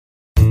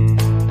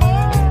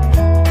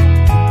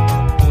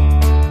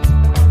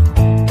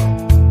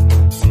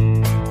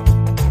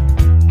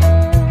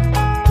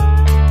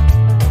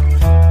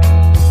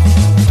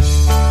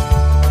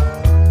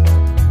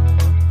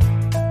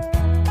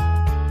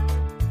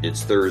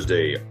It's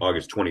Thursday,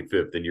 August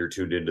 25th, and you're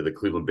tuned into the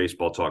Cleveland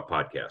Baseball Talk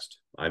podcast.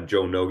 I'm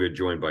Joe Noga,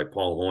 joined by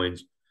Paul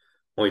Hoynes.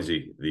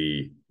 Hoynesy,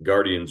 the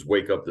Guardians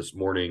wake up this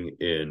morning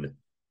in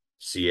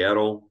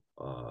Seattle,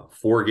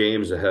 4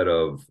 games ahead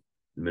of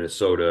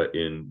Minnesota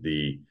in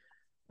the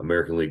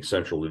American League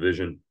Central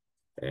Division.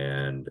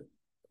 And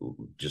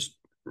just,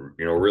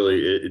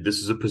 really, this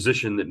is a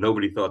position that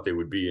nobody thought they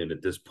would be in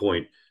at this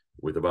point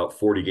with about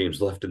 40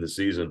 games left in the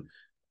season.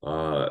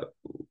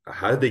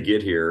 How did they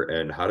get here,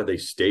 and how do they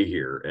stay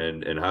here,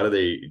 and how do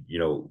they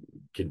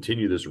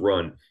continue this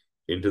run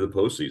into the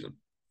postseason?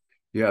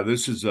 Yeah,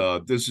 this is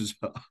a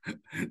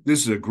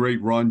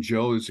great run,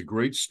 Joe. It's a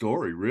great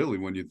story, really,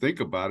 when you think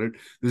about it.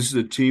 This is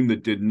a team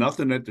that did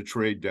nothing at the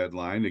trade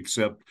deadline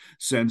except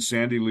send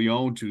Sandy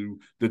Leon to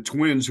the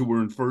Twins, who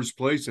were in first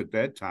place at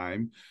that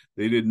time.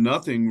 They did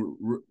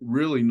nothing,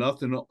 really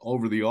nothing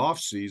over the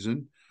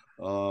offseason.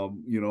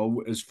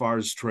 As far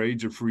as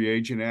trades or free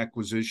agent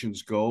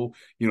acquisitions go,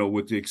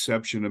 with the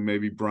exception of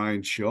maybe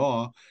Brian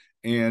Shaw.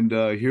 And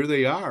here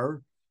they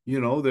are,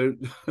 they're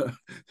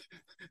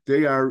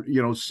they are,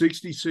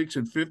 66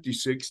 and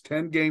 56,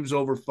 10 games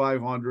over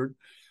 500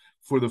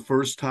 for the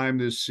first time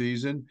this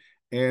season.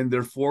 And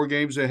they're 4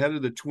 games ahead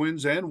of the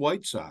Twins and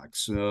White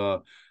Sox.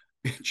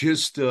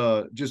 Just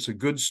a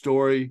good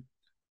story.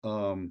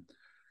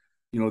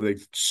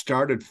 They've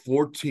started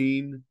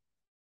 14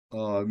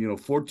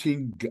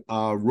 14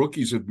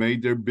 rookies have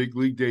made their big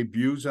league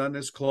debuts on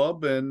this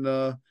club, and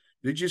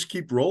they just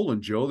keep rolling,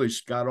 Joe. They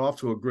got off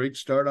to a great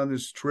start on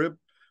this trip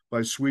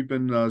by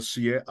sweeping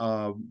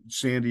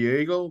San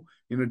Diego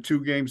in a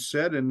 2-game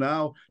set, and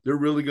now they're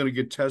really going to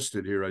get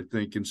tested here, I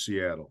think, in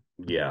Seattle.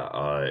 Yeah,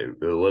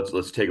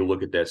 let's take a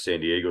look at that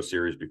San Diego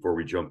series before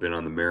we jump in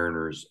on the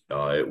Mariners.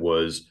 It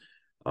was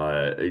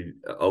a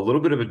little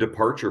bit of a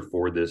departure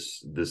for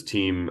this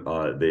team.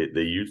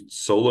 They used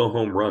solo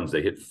home runs.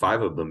 They hit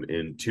 5 of them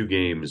in 2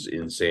 games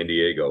in San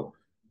Diego.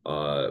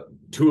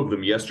 2 of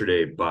them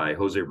yesterday by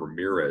Jose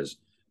Ramirez.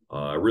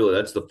 Really,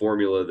 that's the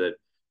formula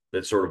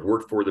that sort of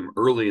worked for them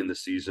early in the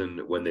season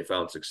when they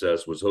found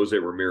success, was Jose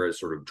Ramirez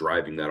sort of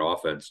driving that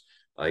offense.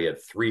 He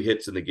had 3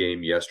 hits in the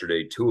game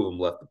yesterday. 2 of them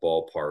left the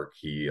ballpark.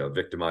 He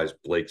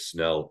victimized Blake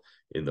Snell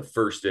in the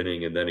first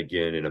inning, and then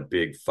again in a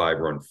big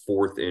 5-run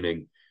fourth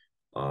inning.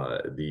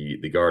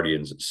 The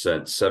Guardians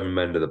sent 7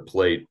 men to the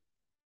plate,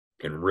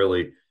 and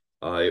really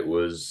it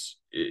was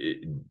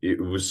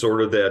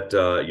sort of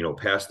that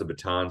pass the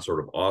baton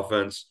sort of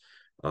offense.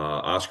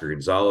 Oscar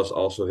Gonzalez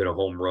also hit a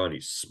home run. He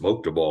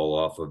smoked a ball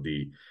off of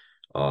the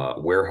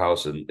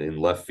warehouse in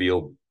left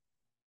field,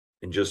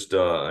 and just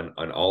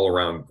an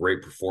all-around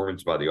great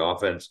performance by the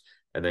offense.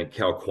 And then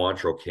Cal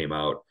Quantrill came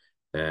out,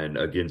 and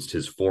against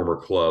his former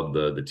club,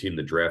 the team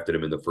that drafted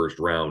him in the first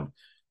round,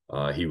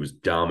 he was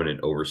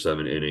dominant over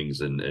 7 innings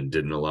and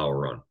didn't allow a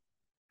run.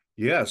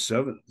 Yeah,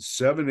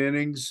 seven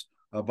innings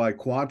by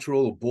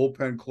Quantrill. The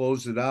bullpen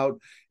closed it out.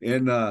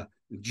 And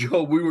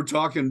Joe, we were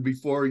talking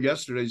before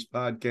yesterday's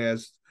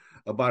podcast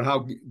about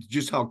how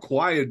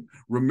quiet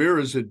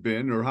Ramirez had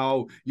been, or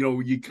how,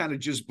 he kind of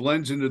just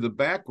blends into the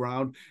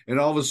background. And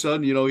all of a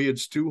sudden, he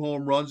hits 2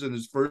 home runs in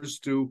his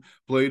first 2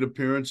 plate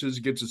appearances,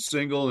 gets a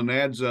single and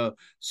adds a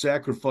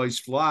sacrifice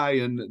fly.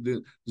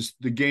 And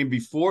the game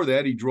before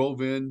that, he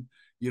drove in,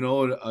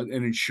 an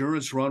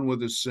insurance run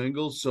with a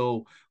single.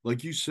 So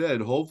like you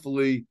said,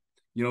 hopefully,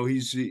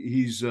 he's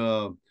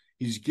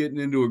getting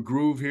into a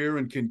groove here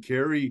and can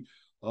carry,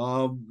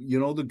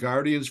 the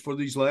Guardians for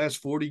these last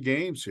 40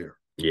 games here.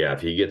 Yeah,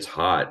 if he gets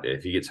hot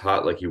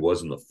like he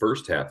was in the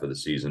first half of the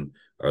season,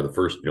 or the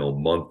first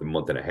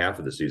month and a half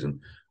of the season,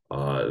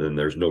 then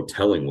there's no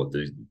telling what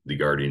the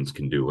Guardians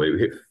can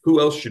do. Who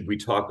else should we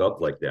talk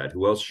up like that?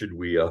 Who else should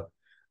we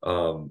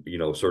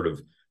sort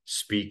of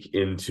speak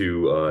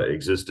into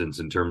existence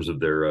in terms of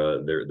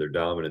their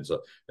dominance?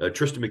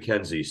 Tristan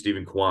McKenzie,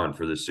 Stephen Kwan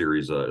for this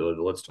series.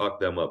 Let's talk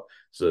them up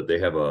so that they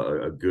have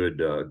a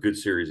good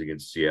series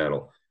against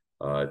Seattle.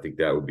 I think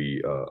that would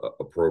be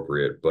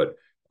appropriate. But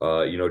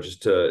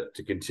just to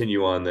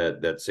continue on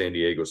that San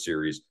Diego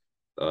series,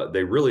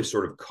 they really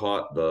sort of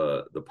caught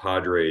the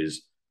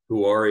Padres,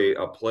 who are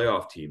a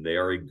playoff team. They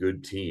are a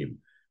good team.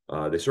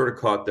 They sort of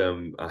caught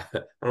them. I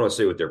don't want to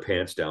say with their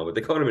pants down, but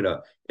they caught them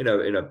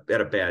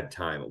at a bad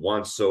time.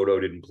 Juan Soto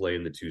didn't play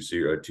in the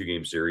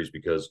 2-game series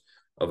because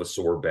of a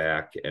sore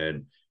back,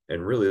 and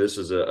really this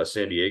is a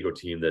San Diego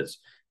team that's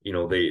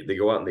they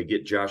go out and they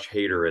get Josh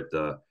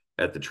Hader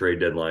at the trade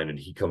deadline, and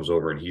he comes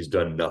over and he's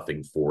done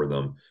nothing for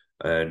them.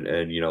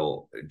 And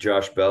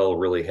Josh Bell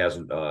really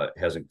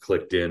hasn't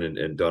clicked in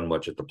and done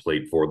much at the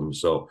plate for them.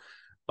 So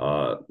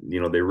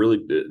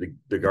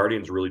the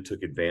Guardians really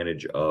took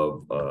advantage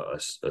of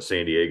a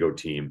San Diego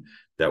team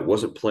that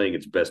wasn't playing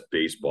its best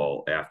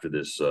baseball after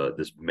this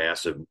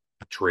massive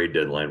trade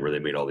deadline where they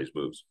made all these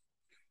moves.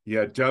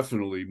 Yeah,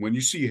 definitely. When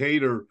you see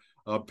Hader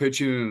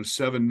pitching in a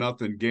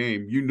 7-0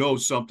 game,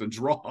 something's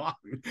wrong.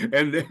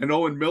 And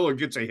Owen Miller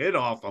gets a hit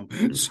off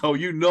him, so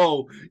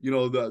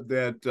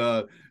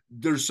that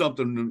there's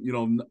something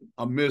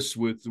amiss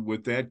with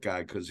that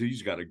guy because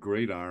he's got a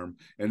great arm.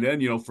 And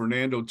then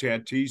Fernando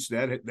Tatis,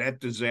 that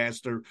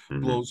disaster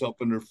Mm-hmm. blows up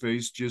in their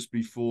face just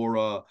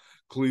before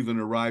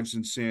Cleveland arrives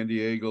in San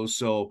Diego.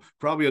 So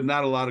probably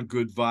not a lot of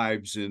good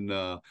vibes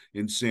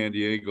in San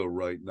Diego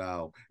right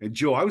now. And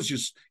Joe, I was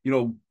just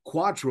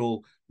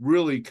Quattrell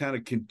really kind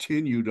of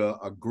continued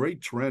a great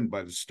trend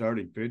by the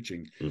starting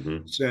pitching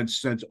Mm-hmm.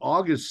 since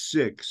August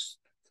 6th.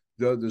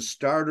 The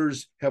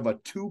starters have a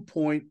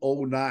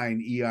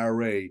 2.09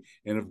 ERA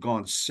and have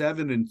gone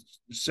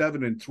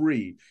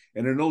 7-3.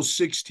 And in those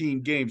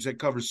 16 games, that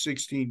covers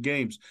 16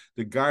 games,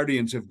 the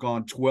Guardians have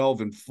gone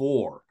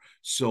 12-4.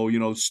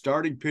 So,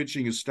 starting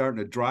pitching is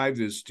starting to drive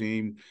this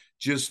team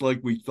just like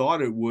we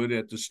thought it would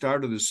at the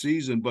start of the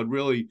season, but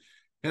really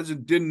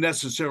didn't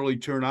necessarily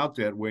turn out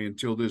that way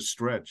until this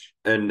stretch.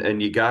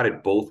 And you got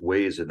it both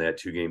ways in that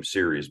 2 game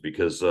series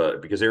because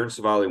Aaron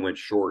Savali went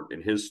short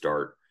in his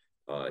start.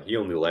 He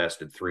only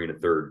lasted 3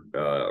 1/3,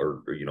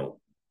 or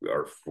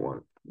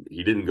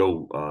he didn't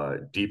go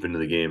deep into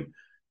the game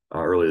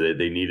early.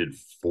 They needed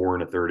 4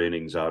 1/3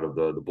 innings out of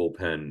the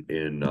bullpen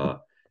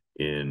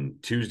in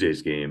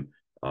Tuesday's game,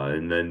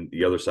 and then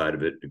the other side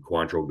of it,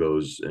 Quantrill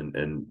goes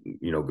and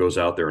goes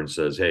out there and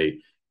says,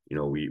 "Hey,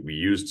 we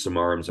used some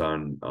arms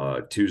on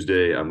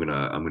Tuesday. I'm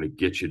gonna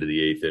get you to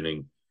the eighth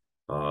inning."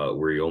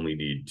 Where you only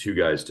need two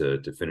guys to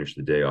finish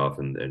the day off,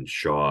 and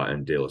Shaw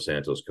and De Los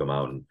Santos come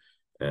out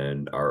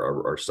and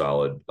are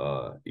solid,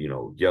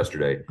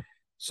 yesterday.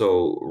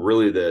 So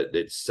really, that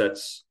it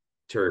sets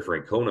Terry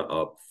Francona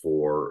up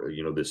for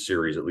this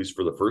series, at least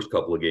for the first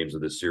couple of games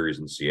of this series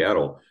in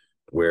Seattle,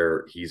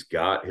 where he's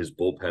got his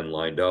bullpen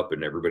lined up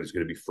and everybody's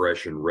going to be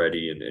fresh and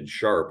ready and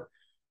sharp,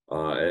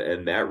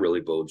 and that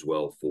really bodes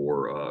well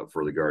for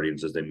the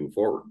Guardians as they move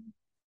forward.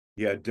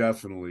 Yeah,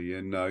 definitely.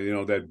 And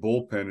that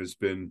bullpen has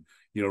been,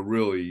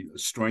 really a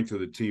strength of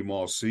the team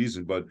all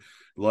season. But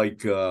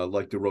like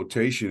the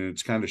rotation,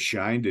 it's kind of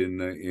shined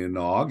in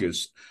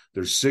August.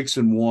 They're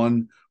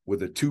 6-1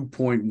 with a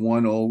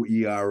 2.10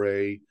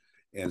 ERA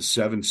and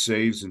 7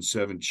 saves and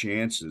 7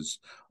 chances.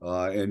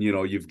 And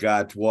you've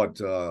got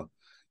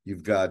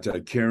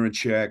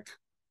Karinchak,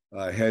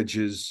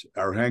 Hedges,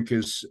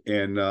 Arhenkis,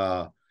 and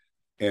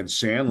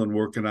Sandlin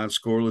working on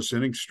scoreless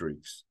inning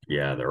streaks.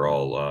 Yeah, they're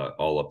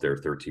all up there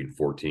 13,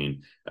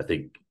 14. I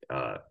think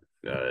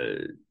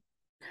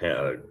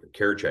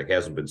Karachek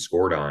hasn't been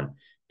scored on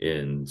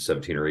in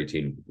 17 or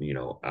 18,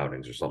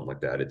 outings or something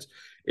like that.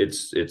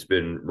 It's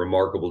been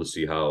remarkable to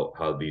see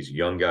how these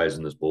young guys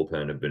in this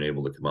bullpen have been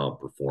able to come out and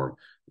perform.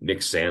 Nick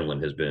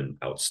Sandlin has been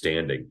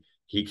outstanding.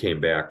 He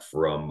came back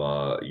from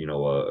a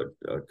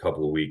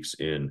couple of weeks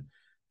in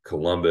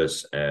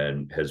Columbus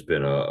and has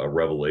been a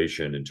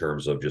revelation in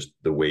terms of just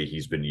the way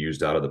he's been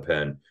used out of the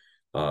pen.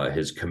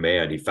 His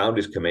command, he found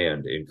his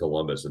command in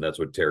Columbus, and that's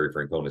what Terry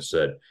Francona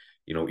said.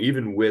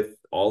 Even with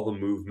all the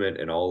movement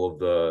and all of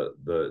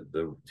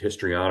the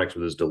histrionics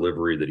with his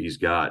delivery that he's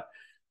got,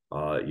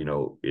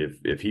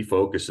 if he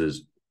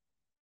focuses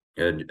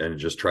and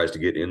just tries to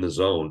get in the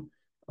zone,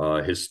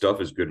 his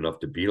stuff is good enough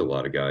to beat a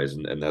lot of guys,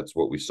 and that's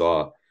what we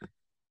saw,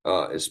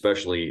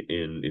 especially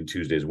in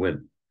Tuesday's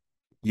win.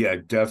 Yeah,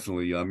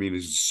 definitely. I mean,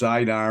 his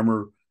side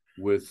armor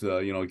with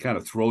he kind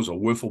of throws a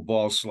wiffle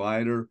ball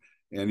slider,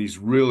 and he's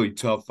really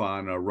tough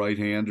on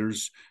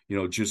right-handers.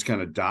 Just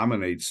kind of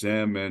dominates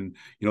them, and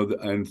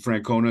and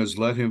Francona has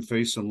let him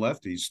face some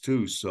lefties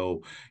too.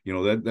 So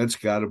that's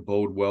got to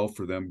bode well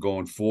for them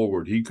going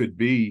forward. He could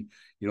be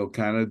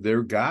kind of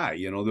their guy.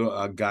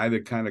 A guy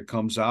that kind of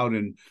comes out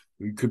and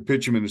you could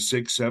pitch him in the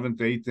sixth,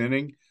 seventh, eighth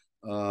inning.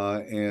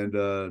 And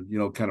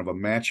kind of a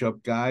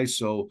matchup guy.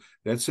 So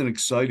that's an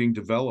exciting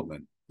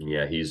development.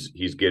 Yeah,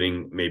 he's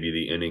getting maybe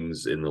the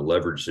innings in the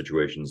leverage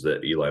situations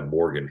that Eli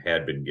Morgan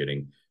had been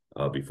getting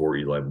before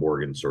Eli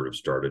Morgan sort of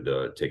started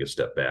to take a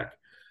step back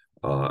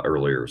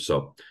earlier.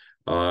 So,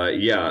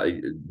 yeah,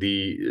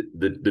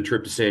 the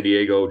trip to San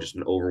Diego, just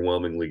an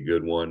overwhelmingly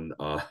good one.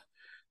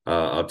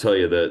 I'll tell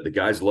you, the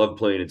guys love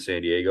playing in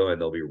San Diego,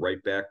 and they'll be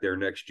right back there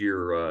next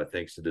year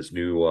thanks to this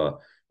new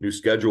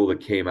schedule that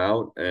came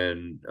out.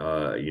 And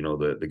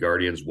the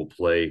Guardians will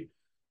play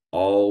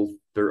all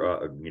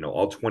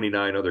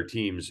 29 other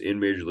teams in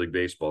Major League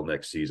Baseball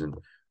next season.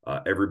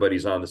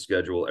 Everybody's on the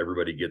schedule.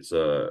 Everybody gets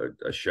a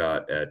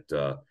shot at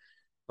the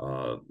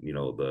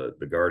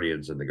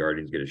Guardians, and the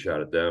Guardians get a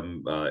shot at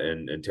them.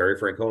 And Terry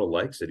Francona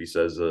likes it. He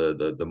says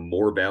the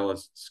more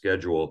balanced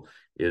schedule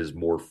is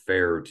more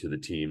fair to the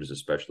teams,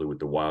 especially with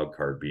the wild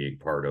card being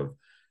part of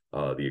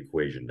the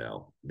equation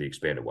now, the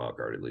expanded wild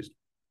card at least.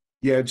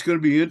 Yeah, it's going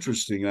to be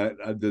interesting.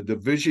 The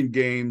division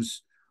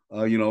games,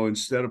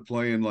 instead of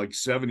playing like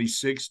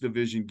 76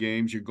 division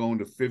games, you're going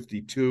to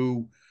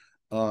 52.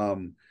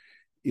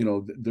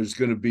 There's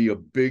going to be a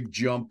big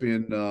jump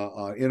in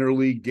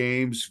interleague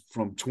games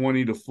from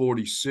 20 to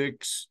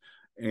 46.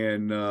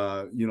 And,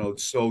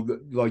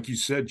 like you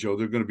said, Joe,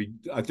 they're going to be,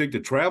 I think the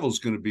travel is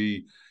going to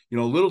be, a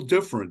little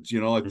different.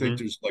 I think Mm-hmm.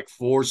 there's like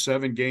 4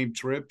 7 game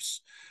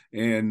trips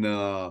and,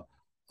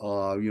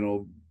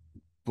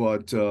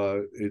 but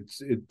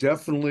it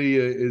definitely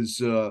is.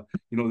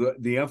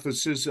 The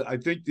emphasis. I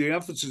think the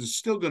emphasis is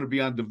still going to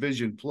be on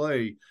division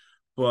play,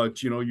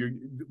 but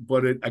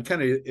it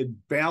kind of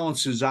it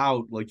balances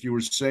out, like you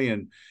were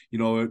saying.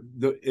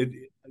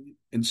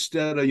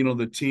 Instead of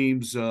the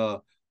teams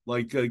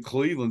like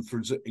Cleveland,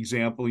 for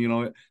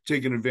example,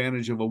 taking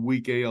advantage of a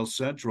weak AL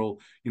Central,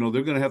 they're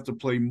going to have to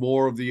play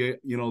more of the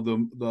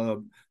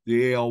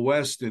AL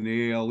West and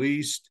the AL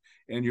East,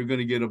 and you're going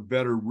to get a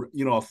better,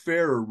 a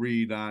fairer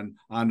read on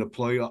the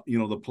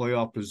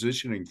playoff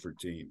positioning for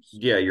teams.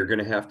 Yeah, you're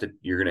gonna have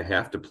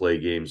to play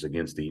games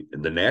against the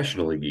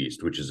National League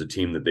East, which is a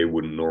team that they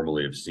wouldn't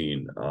normally have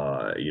seen,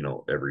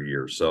 every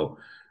year. So,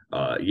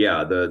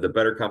 yeah, the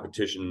better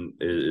competition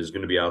is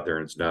going to be out there,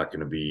 and it's not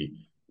going to be,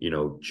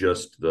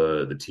 just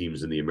the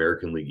teams in the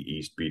American League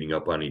East beating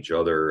up on each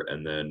other,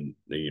 and then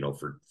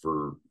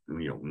for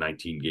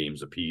 19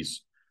 games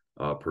apiece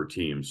per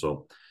team.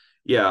 So,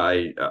 yeah,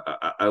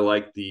 I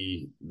like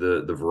the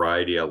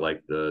variety. I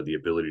like the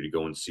ability to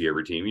go and see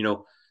every team.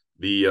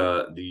 The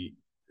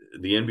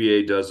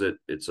NBA does it.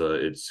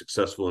 It's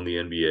successful in the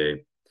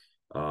NBA.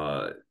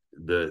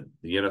 The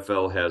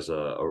NFL has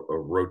a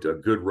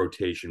good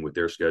rotation with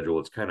their schedule.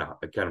 It's kind of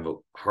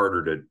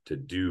harder to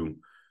do.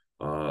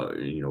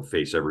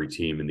 Face every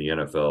team in the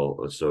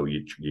NFL. So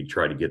you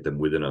try to get them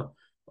within a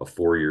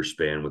 4 year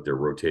span with their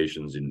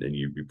rotations, and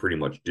you pretty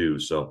much do.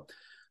 So,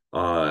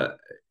 uh,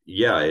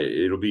 yeah,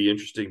 it'll be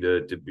interesting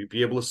to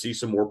be able to see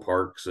some more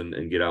parks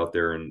and get out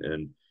there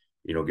and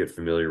get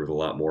familiar with a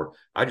lot more.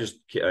 It's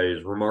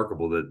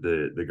remarkable that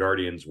the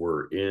Guardians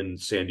were in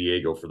San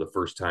Diego for the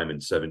first time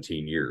in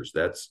 17 years.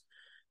 That's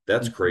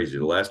crazy.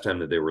 The last time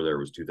that they were there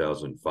was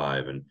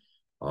 2005, and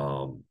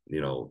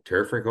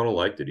Terry Francona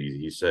liked it.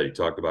 He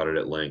talked about it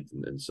at length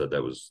and said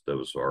that was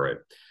all right.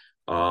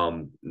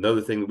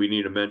 Another thing that we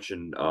need to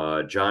mention,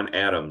 John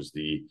Adams,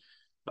 the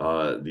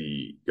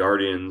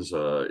Guardians,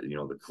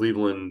 the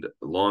Cleveland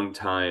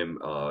longtime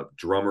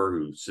drummer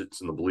who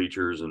sits in the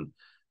bleachers and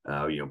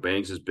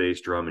bangs his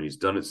bass drum, and he's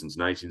done it since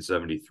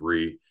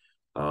 1973.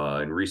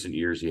 In recent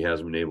years, he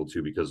hasn't been able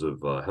to because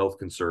of health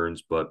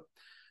concerns, but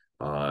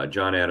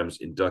John Adams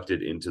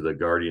inducted into the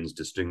Guardians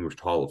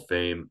Distinguished Hall of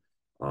Fame.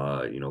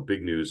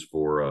 Big news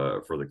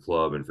for the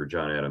club and for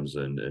John Adams,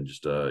 and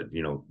just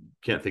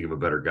can't think of a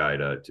better guy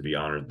to be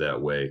honored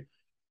that way.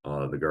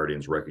 The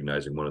Guardians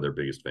recognizing one of their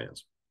biggest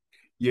fans.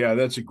 Yeah,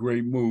 that's a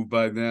great move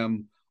by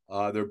them.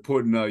 They're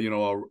putting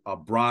a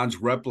bronze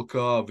replica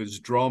of his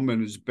drum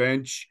and his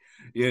bench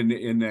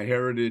in the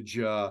Heritage,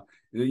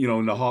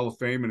 in the Hall of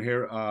Fame and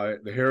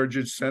the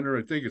Heritage Center.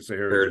 I think it's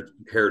the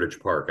Heritage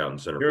Park out in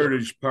center field.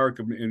 Heritage Park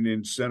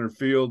in center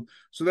field.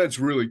 So that's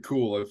really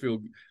cool. I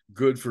feel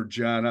good for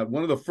John.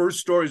 One of the first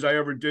stories I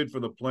ever did for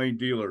the Plain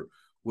Dealer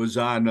was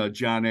on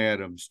John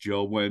Adams,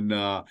 Joe, when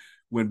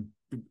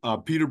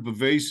Peter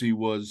Bavasi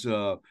was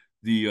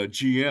the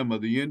GM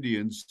of the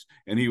Indians,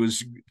 and he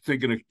was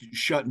thinking of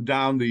shutting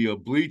down the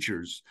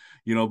bleachers,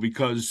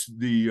 because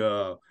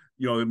the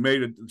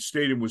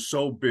stadium was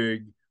so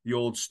big, the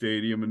old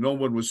stadium, and no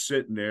one was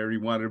sitting there. He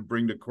wanted to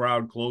bring the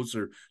crowd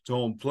closer to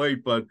home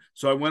plate. But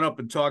so I went up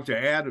and talked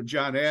to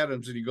John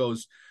Adams, and he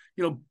goes,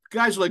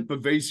 guys like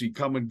Bavasi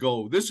come and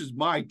go. This is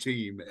my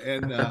team.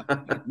 And,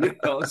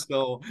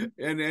 so,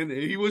 and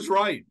he was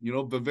right.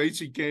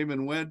 Bavasi came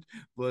and went,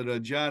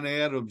 but John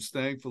Adams,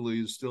 thankfully,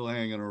 is still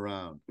hanging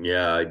around.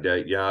 I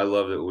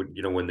love it.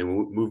 When they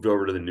moved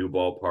over to the new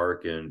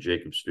ballpark and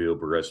Jacobs Field,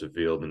 Progressive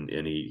Field, and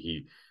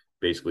he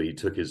basically he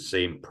took his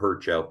same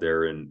perch out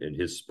there in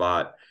his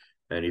spot.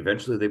 And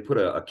eventually they put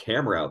a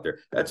camera out there.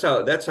 That's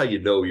how you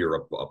know you're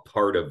a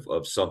part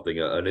of something,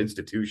 an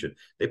institution.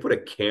 They put a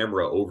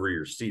camera over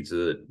your seat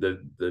so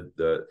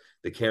that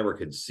the camera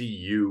can see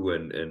you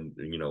and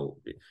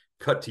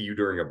cut to you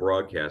during a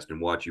broadcast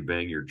and watch you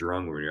bang your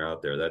drum when you're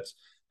out there.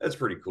 That's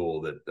pretty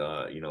cool that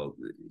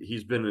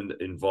he's been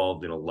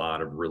involved in a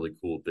lot of really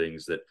cool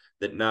things that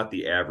not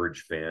the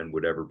average fan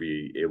would ever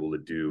be able to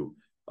do,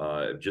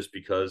 just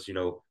because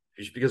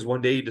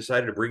one day he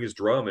decided to bring his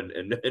drum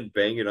and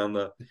bang it on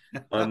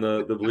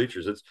the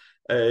bleachers.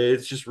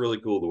 It's just really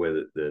cool the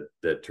way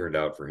that turned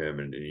out for him,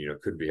 and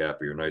couldn't be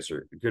happier,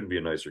 nicer. Couldn't be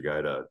a nicer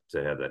guy to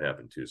have that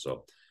happen too.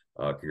 So,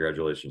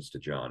 congratulations to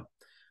John.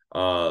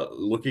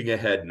 Looking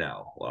ahead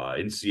now,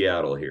 in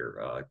Seattle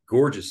here,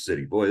 gorgeous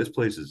city. Boy, this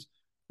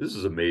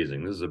is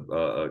amazing. This is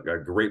a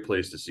great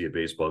place to see a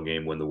baseball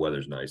game when the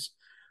weather's nice.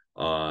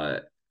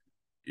 What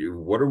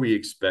are we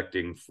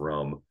expecting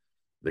from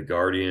the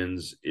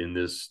Guardians in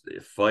this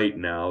fight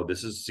now?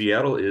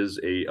 Seattle is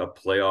a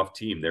playoff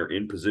team. They're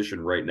in position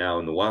right now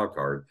in the wild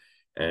card,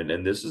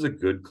 and this is a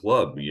good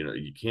club.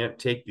 You can't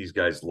take these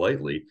guys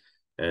lightly,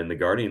 and the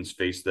Guardians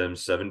face them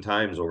 7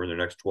 times over their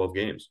next 12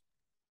 games.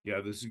 Yeah,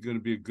 this is going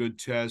to be a good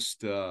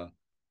test.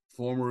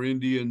 Former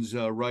Indians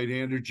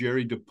right-hander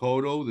Jerry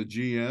Dipoto, the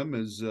GM,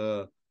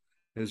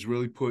 has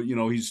really put,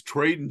 he's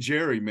trading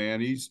Jerry,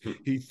 man.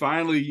 He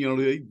finally,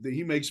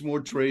 he makes more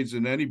trades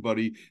than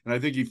anybody. And I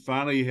think he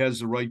finally has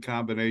the right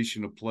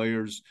combination of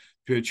players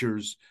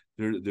pitchers.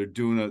 They're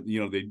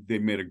doing they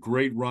made a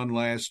great run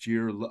last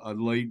year, a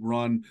late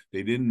run.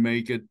 They didn't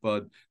make it,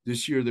 but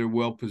this year they're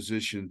well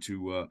positioned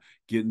to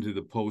get into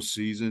the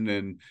postseason,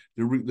 and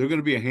they're going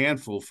to be a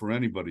handful for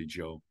anybody,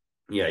 Joe.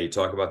 Yeah, you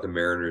talk about the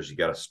Mariners. You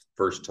got to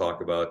first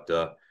talk about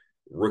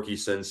rookie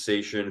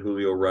sensation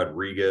Julio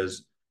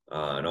Rodriguez,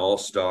 an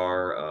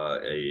all-star,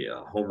 a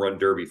home run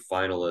derby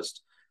finalist.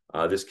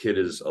 This kid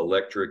is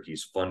electric.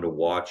 He's fun to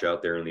watch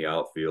out there in the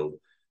outfield.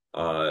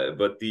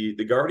 But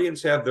the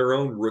Guardians have their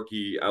own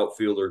rookie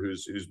outfielder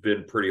who's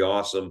been pretty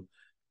awesome.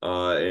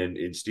 And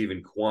in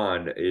Stephen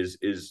Kwan, is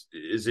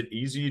it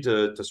easy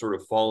to sort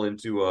of fall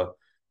into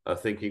a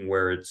thinking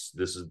where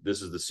this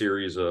is the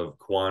series of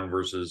Kwan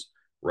versus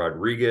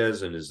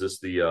Rodriguez, and is this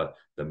the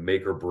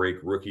make or break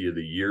rookie of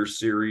the year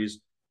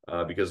series?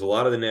 Because a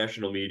lot of the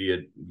national media,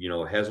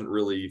 hasn't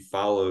really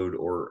followed,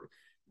 or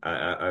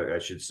I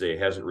should say,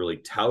 hasn't really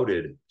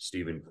touted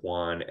Stephen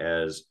Kwan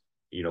as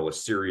a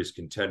serious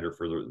contender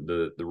for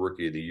the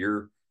rookie of the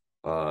year,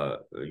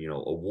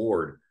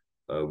 award.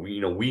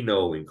 We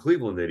know in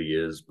Cleveland that he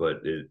is, but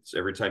it's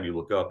every time you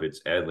look up,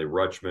 it's Adley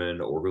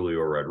Rutschman or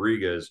Julio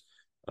Rodriguez,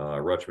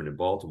 Rutschman in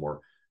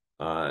Baltimore.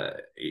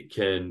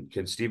 Can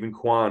Stephen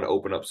Kwan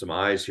open up some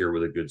eyes here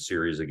with a good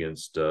series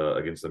against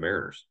the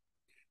Mariners?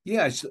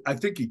 Yeah, I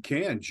think he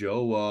can,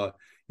 Joe.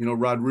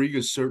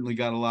 Rodriguez certainly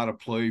got a lot of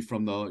play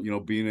from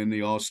the being in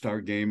the All-Star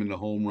game and the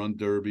home run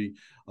derby.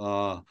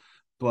 But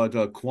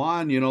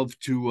Kwan,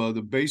 to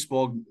the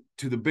baseball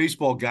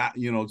guy,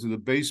 to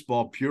the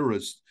baseball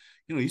purist,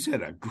 he's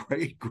had a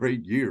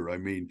great year. I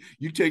mean,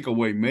 you take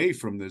away May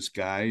from this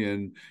guy,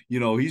 and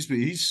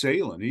he's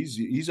sailing.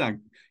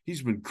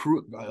 He's been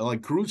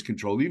like cruise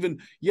control. Even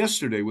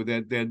yesterday with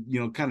that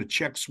kind of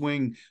check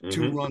swing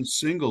Mm-hmm. 2-run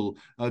single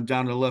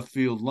down the left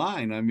field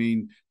line. I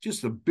mean,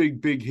 just a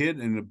big hit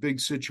in a big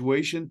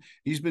situation.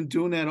 He's been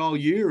doing that all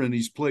year, and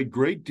he's played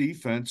great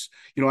defense.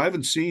 I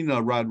haven't seen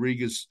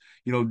Rodriguez,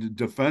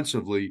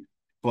 defensively.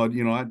 But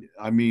Kwan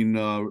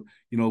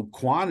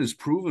has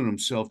proven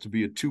himself to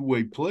be a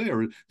two-way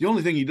player. The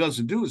only thing he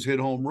doesn't do is hit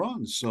home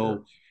runs.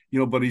 Sure.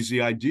 So, but he's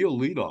the ideal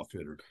leadoff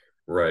hitter.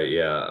 Right.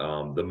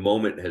 Yeah. The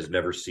moment has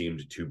never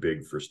seemed too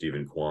big for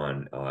Stephen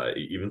Kwan,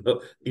 even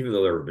though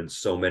there have been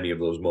so many of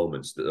those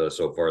moments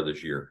so far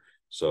this year.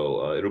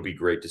 So it'll be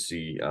great to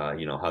see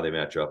how they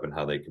match up and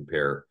how they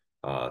compare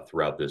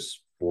throughout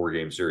this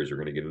 4-game series. We're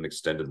going to get an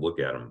extended look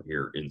at them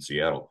here in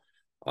Seattle.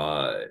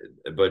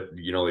 But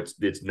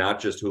it's not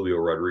just Julio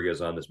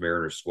Rodriguez on this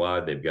Mariners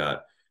squad. They've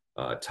got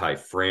Ty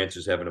France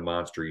is having a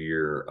monster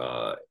year.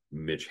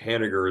 Mitch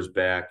Haniger is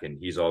back, and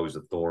he's always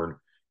a thorn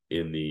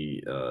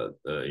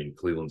in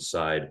Cleveland's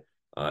side.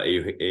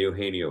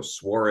 Eugenio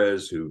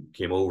Suarez, who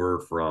came over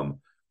from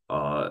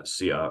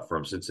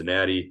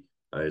Cincinnati,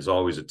 is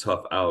always a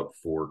tough out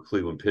for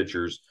Cleveland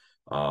pitchers.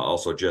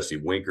 Also Jesse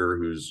Winker,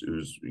 who's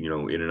in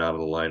and out of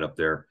the lineup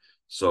there.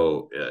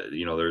 So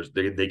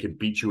they can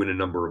beat you in a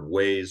number of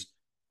ways,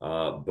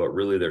 but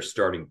really their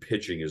starting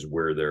pitching is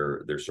where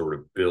they're sort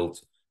of built.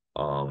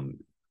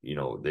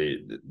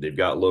 They've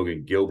got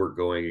Logan Gilbert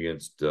going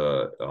against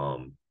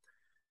Shane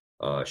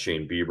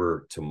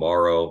Bieber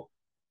tomorrow.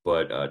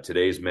 But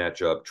today's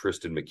matchup,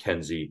 Tristan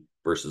McKenzie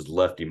versus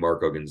lefty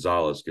Marco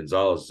Gonzalez.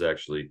 Gonzalez is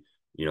actually,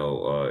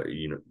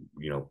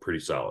 pretty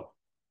solid.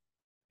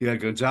 Yeah,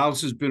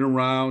 Gonzalez has been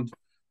around.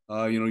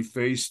 He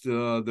faced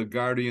the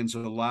Guardians a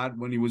lot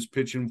when he was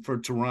pitching for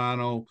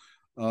Toronto.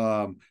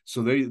 So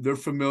they're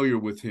familiar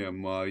with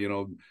him.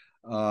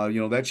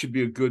 That should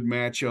be a good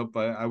matchup.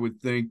 I would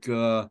think.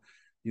 The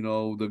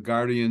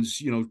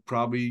Guardians,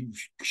 probably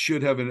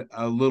should have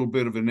a little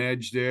bit of an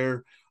edge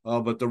there.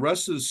 But the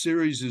rest of the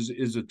series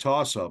is a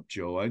toss-up,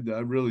 Joe. I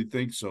really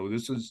think so.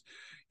 This is,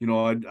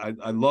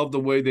 I love the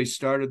way they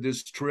started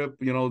this trip.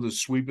 The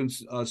sweep in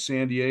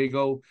San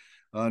Diego.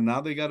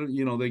 Now they got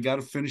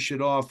to finish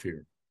it off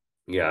here.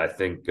 Yeah, I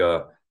think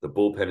the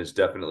bullpen is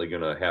definitely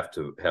going to have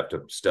to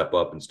step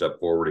up and step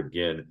forward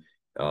again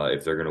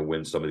if they're going to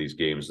win some of these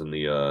games in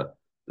the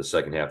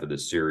second half of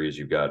this series.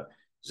 You've got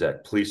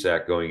Zach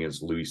Plesac going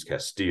against Luis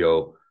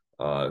Castillo,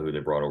 who they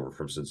brought over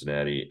from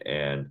Cincinnati,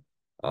 and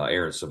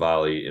Aaron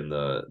Savali in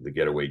the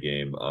getaway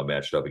game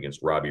matched up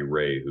against Robbie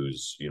Ray,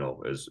 who's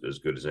as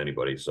good as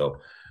anybody. So,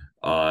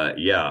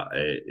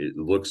 it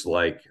looks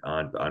like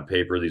on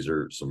paper these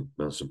are some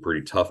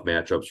pretty tough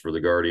matchups for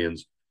the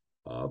Guardians,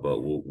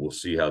 but we'll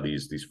see how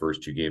these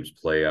first 2 games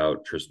play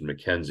out. Tristan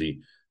McKenzie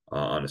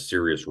on a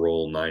serious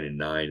roll,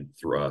 9-9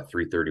 through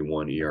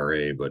 3.31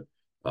 ERA, but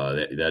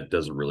that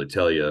doesn't really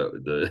tell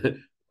you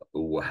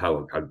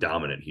how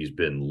dominant he's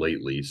been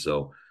lately.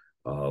 So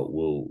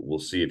we'll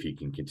see if he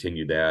can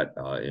continue that.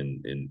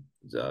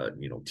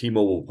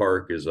 T-Mobile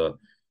Park is a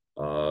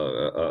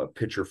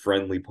pitcher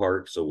friendly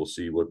park, so we'll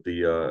see what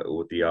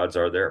the odds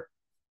are there.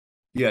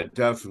 Yeah,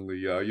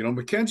 definitely.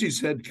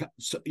 McKenzie's had,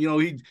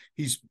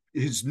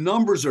 his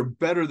numbers are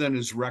better than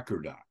his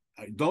record on.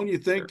 Don't you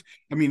think? Sure.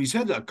 I mean, he's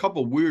had a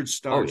couple weird Oh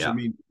starts. I yeah.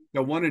 mean,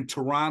 The one in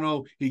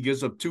Toronto, he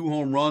gives up 2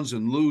 home runs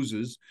and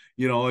loses.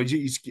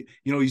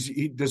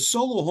 The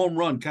solo home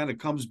run kind of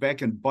comes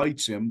back and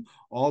bites him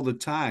all the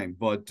time.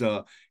 But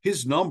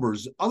his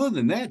numbers, other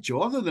than that, Joe,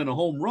 other than a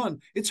home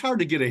run, it's hard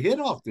to get a hit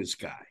off this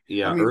guy. I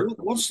Yeah, mean,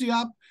 what's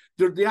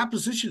the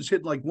opposition's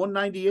hit like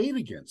 198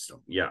 against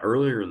him. yeah,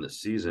 earlier in the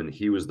season,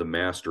 he was the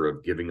master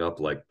of giving up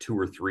like 2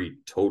 or 3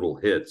 total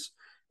hits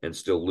and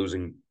still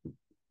losing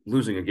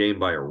a game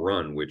by a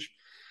run, which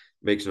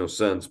makes no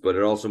sense. But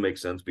it also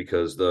makes sense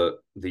because the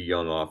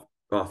young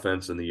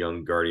offense and the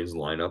young Guardians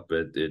lineup,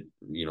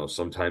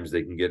 sometimes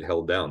they can get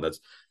held down.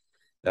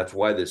 That's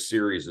why this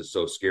series is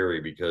so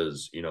scary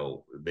because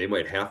they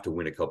might have to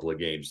win a couple of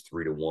games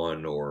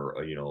 3-1 or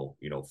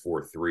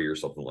 4-3 or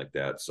something like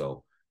that.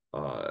 So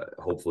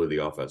hopefully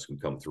the offense can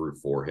come through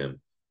for him.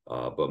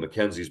 But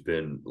McKenzie's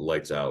been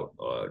lights out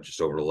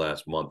just over the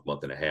last month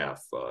and a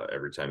half.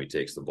 Every time he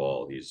takes the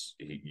ball,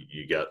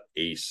 you got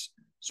ace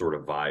sort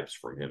of vibes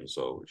from him,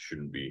 so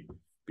shouldn't be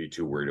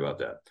too worried about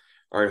that.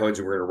 All right,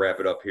 Heinz, we're going to wrap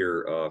it up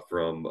here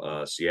from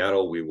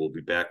Seattle. We will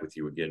be back with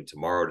you again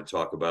tomorrow to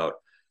talk about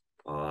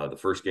the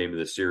first game of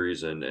this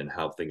series and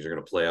how things are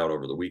going to play out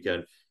over the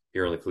weekend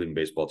here on the Cleveland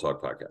Baseball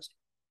Talk podcast.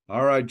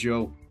 All right,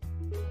 Joe.